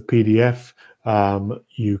that as a PDF.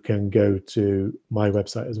 You can go to my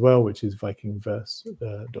website as well, which is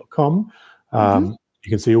vikingverse.com. You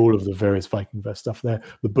can see all of the various Vikingverse stuff there.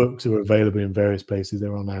 The books are available in various places.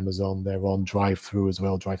 They're on Amazon. They're on Drive-Through as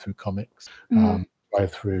well, Drive-Through Comics,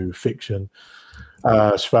 Drive-Through Fiction.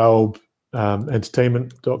 Schwalbe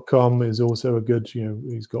entertainment.com is also a good,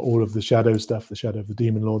 he's got all of the Shadow stuff, the Shadow of the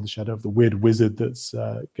Demon Lord, the Shadow of the Weird Wizard that's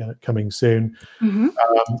coming soon.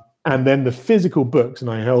 And then the physical books,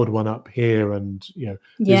 and I held one up here, and this is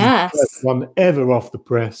the first one ever off the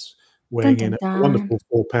press, weighing in a wonderful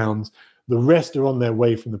 £4. The rest are on their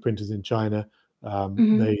way from the printers in China.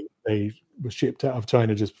 They were shipped out of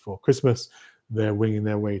China just before Christmas. They're winging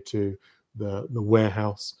their way to the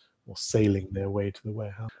warehouse, or sailing their way to the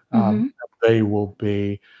warehouse. They will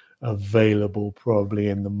be available probably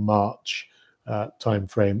in the March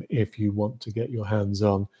timeframe if you want to get your hands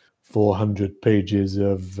on 400 pages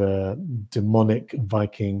of demonic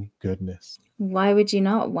Viking goodness. Why would you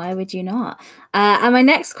not? Why would you not? And my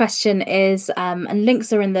next question is, and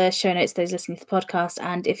links are in the show notes, those listening to the podcast,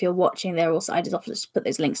 and if you're watching, there also, I just often just put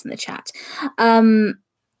those links in the chat.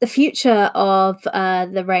 The future of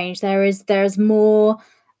the range, there's more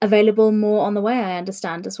available, more on the way, I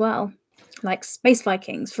understand, as well, like Space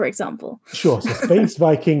Vikings, for example. Sure. So Space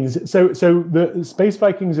Vikings. So the Space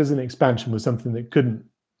Vikings as an expansion was something that couldn't,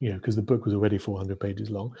 because the book was already 400 pages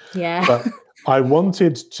long. Yeah. But I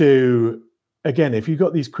wanted to, again, if you've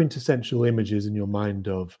got these quintessential images in your mind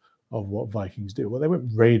of what Vikings do, well, they went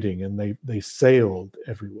raiding and they sailed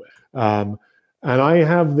everywhere. And I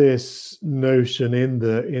have this notion in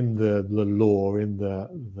the lore, in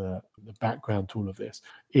the background to all of this.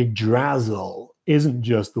 Yggdrasil isn't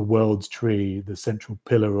just the world's tree, the central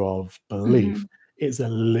pillar of belief. It's a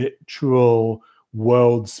literal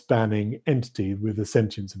world-spanning entity with a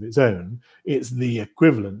sentience of its own. It's the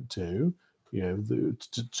equivalent to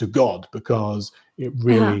to God, because it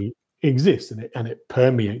really exists, and it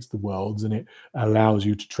permeates the worlds, and it allows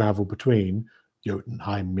you to travel between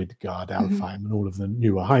Jotunheim, Midgard, Alfheim, and all of the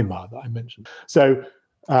newer Heimar that I mentioned. So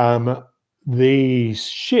the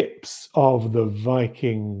ships of the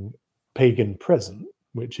Viking pagan present,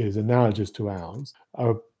 which is analogous to ours,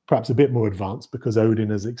 are perhaps a bit more advanced because Odin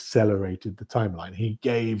has accelerated the timeline. He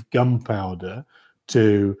gave gunpowder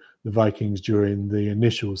to the Vikings during the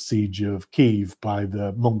initial siege of Kiev by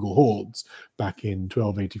the Mongol hordes back in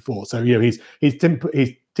 1284. So he's tinkered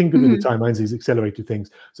with the timelines, he's accelerated things.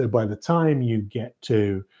 So by the time you get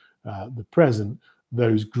to the present,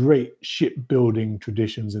 those great shipbuilding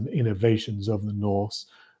traditions and innovations of the Norse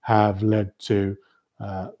have led to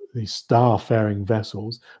these star-faring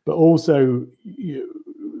vessels, but also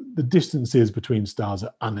the distances between stars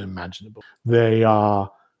are unimaginable. They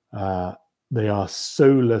are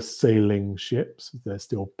solar sailing ships. They're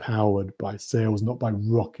still powered by sails, not by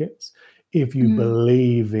rockets. If you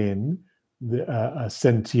believe in a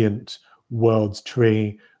sentient world's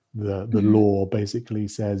tree, the law basically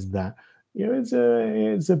says that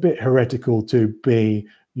it's a bit heretical to be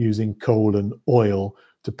using coal and oil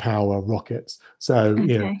to power rockets. So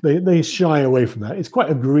they shy away from that. It's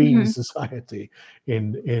quite a green society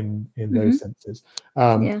in those senses.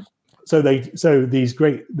 So these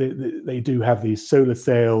great they do have these solar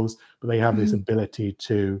sails, but they have this ability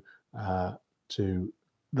to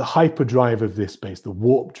the hyperdrive of this space, the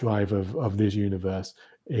warp drive of this universe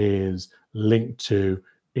is linked to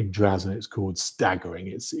Yggdrasil. It's called staggering.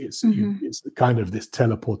 It's kind of this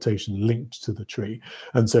teleportation linked to the tree,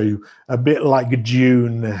 and so a bit like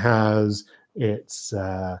Dune has its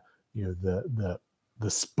the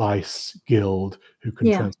Spice Guild who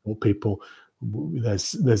can transport people.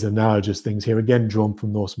 There's analogous things here, again drawn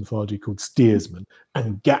from Norse mythology, called steersmen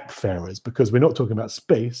and gapfarers, because we're not talking about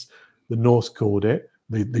space. The Norse called it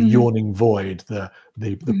the yawning void, the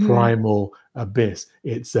primal abyss.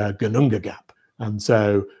 It's Gununga Gap. And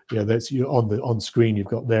so, that's on screen. You've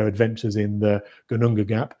got their adventures in the Gununga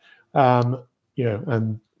Gap,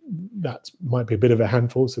 and that might be a bit of a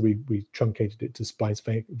handful. So we truncated it to Spice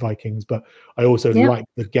Vikings. But I also like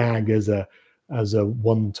the gag as a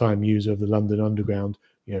one-time user of the London Underground.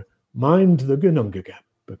 Mind the Gununga Gap,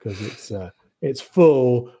 because it's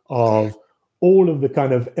full of all of the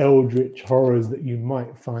kind of eldritch horrors that you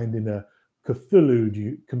might find in a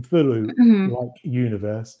Cthulhu-like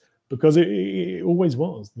universe. Because it always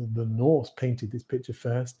was. The Norse painted this picture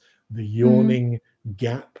first. The yawning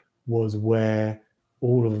gap was where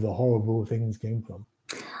all of the horrible things came from.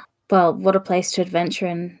 Well, what a place to adventure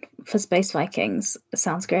in for Space Vikings.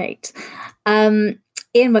 Sounds great.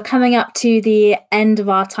 Ian, we're coming up to the end of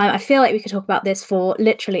our time. I feel like we could talk about this for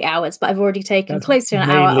literally hours, but I've already taken close to an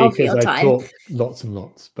hour of your time. I talk lots and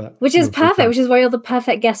lots, but which is perfect. Which is why you're the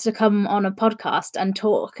perfect guest to come on a podcast and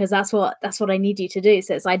talk, because that's what I need you to do.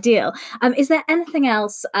 So it's ideal. Is there anything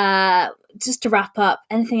else, just to wrap up?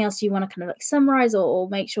 Anything else you want to kind of summarize or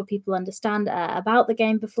make sure people understand about the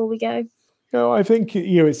game before we go? No, I think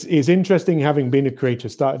it's interesting, having been a creator,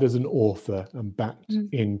 started as an author and backed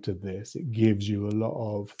into this. It gives you a lot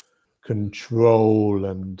of control,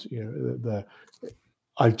 and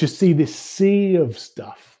I just see this sea of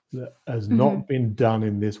stuff that has not been done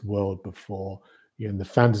in this world before, in the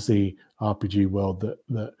fantasy RPG world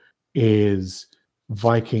that is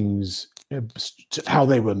Vikings, how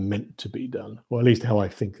they were meant to be done, or at least how I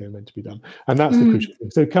think they're meant to be done. And that's the crucial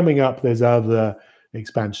thing. So coming up, there's other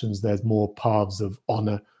expansions. There's more Paths of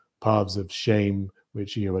Honor, Paths of Shame,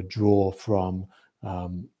 which a draw from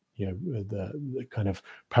the kind of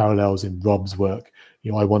parallels in Rob's work.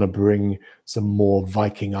 I want to bring some more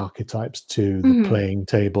Viking archetypes to the playing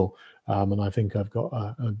table, and I think I've got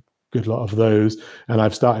a good lot of those. And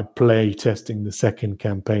I've started play testing the second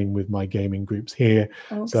campaign with my gaming groups here.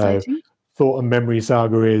 Exciting. Thought and Memory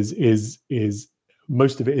Saga is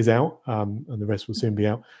most of it is out, and the rest will soon be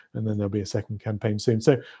out, and then there'll be a second campaign soon.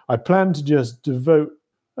 So I plan to just devote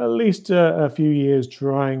at least a few years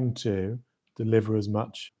trying to deliver as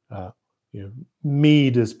much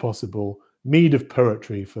mead as possible, mead of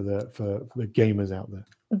poetry for the gamers out there.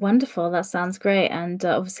 Wonderful. That sounds great. And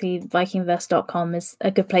obviously vikingverse.com is a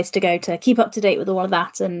good place to go to keep up to date with all of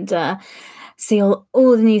that and see all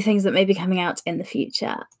the new things that may be coming out in the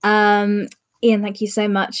future. Ian, thank you so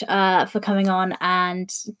much for coming on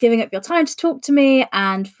and giving up your time to talk to me,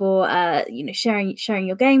 and for sharing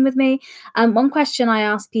your game with me. One question I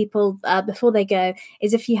ask people before they go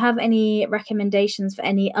is if you have any recommendations for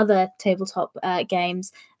any other tabletop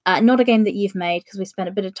games Not a game that you've made, because we spent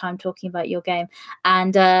a bit of time talking about your game,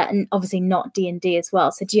 and obviously not D&D as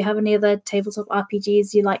well. So do you have any other tabletop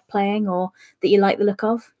RPGs you like playing or that you like the look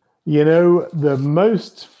of? The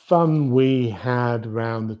most fun we had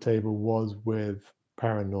around the table was with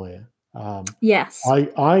Paranoia. Yes.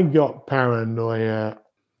 I got Paranoia.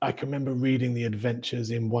 I can remember reading the adventures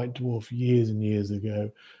in White Dwarf years and years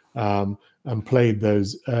ago, and played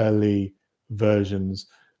those early versions.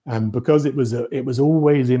 And because it was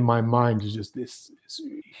always in my mind as just this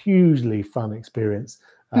hugely fun experience.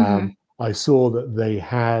 I saw that they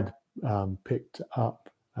had picked up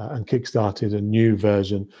and kickstarted a new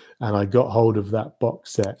version, and I got hold of that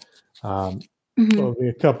box set probably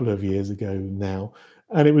a couple of years ago now.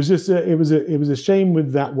 And it was just it was a shame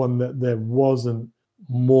with that one that there wasn't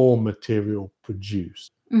more material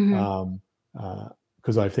produced,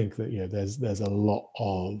 because I think that there's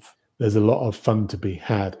a lot of fun to be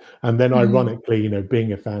had. And then ironically,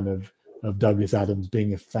 being a fan of Douglas Adams,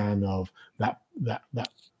 being a fan of that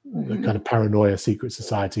the kind of Paranoia secret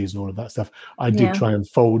societies and all of that stuff, I did try and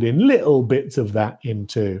fold in little bits of that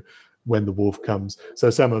into When the Wolf Comes. So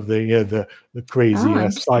some of the crazy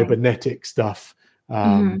cybernetic stuff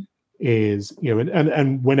is,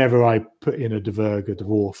 and whenever I put in a Dverg, a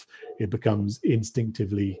dwarf, it becomes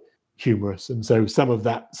instinctively humorous, and so some of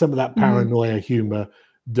that Paranoia humor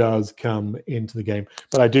does come into the game.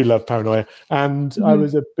 But I do love Paranoia, and I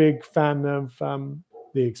was a big fan of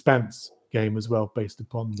the Expanse game as well, based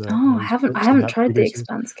upon the I haven't tried the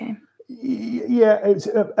Expanse game. Yeah, it's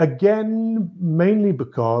again mainly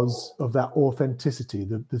because of that authenticity.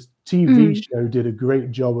 The TV show did a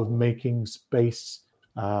great job of making space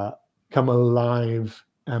come alive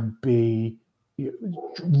and be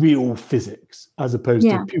real physics as opposed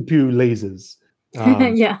to pew pew lasers.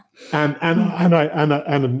 And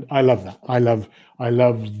I love that. I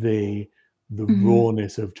love the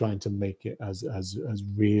rawness of trying to make it as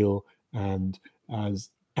real and as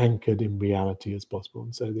anchored in reality as possible.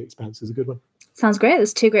 And so The Expanse is a good one. Sounds great.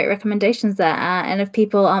 There's two great recommendations there. And if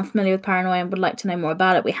people aren't familiar with Paranoia and would like to know more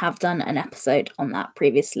about it, we have done an episode on that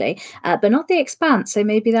previously, but not The Expanse. So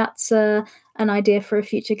maybe that's an idea for a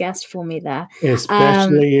future guest for me there.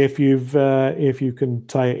 Especially if you can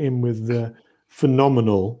tie it in with the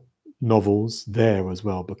phenomenal novels there as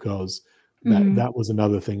well, because that was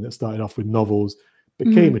another thing that started off with novels,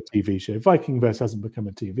 became a TV show. Vikingverse hasn't become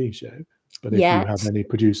a TV show, but if you have any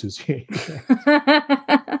producers,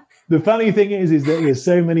 The funny thing is that there's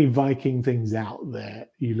so many Viking things out there.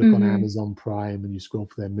 You look on Amazon Prime and you scroll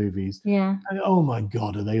for their movies. Yeah. And, oh my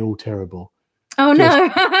God, are they all terrible? Oh, no.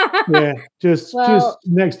 Just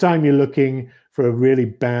next time you're looking for a really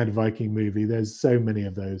bad Viking movie, there's so many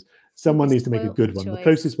of those. Someone needs to make a good one. The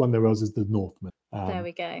closest one there was is The Northman. There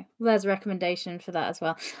we go. Well, there's a recommendation for that as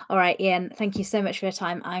well. All right, Ian, thank you so much for your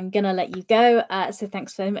time. I'm going to let you go. So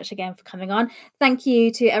thanks so much again for coming on. Thank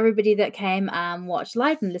you to everybody that came and watched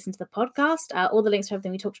live and listened to the podcast. All the links to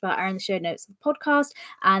everything we talked about are in the show notes of the podcast,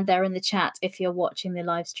 and they're in the chat if you're watching the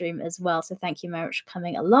live stream as well. So thank you very much for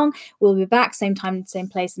coming along. We'll be back same time, same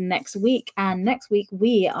place next week. And next week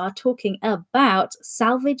we are talking about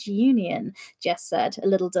Salvage Union. Jess said, a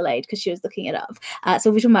little delayed because she was looking it up.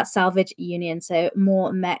 So we're talking about Salvage Union. So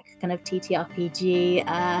more mech kind of TTRPG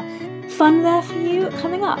fun there for you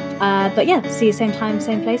coming up. But yeah, see you same time,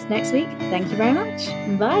 same place next week. Thank you very much.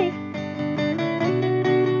 Bye.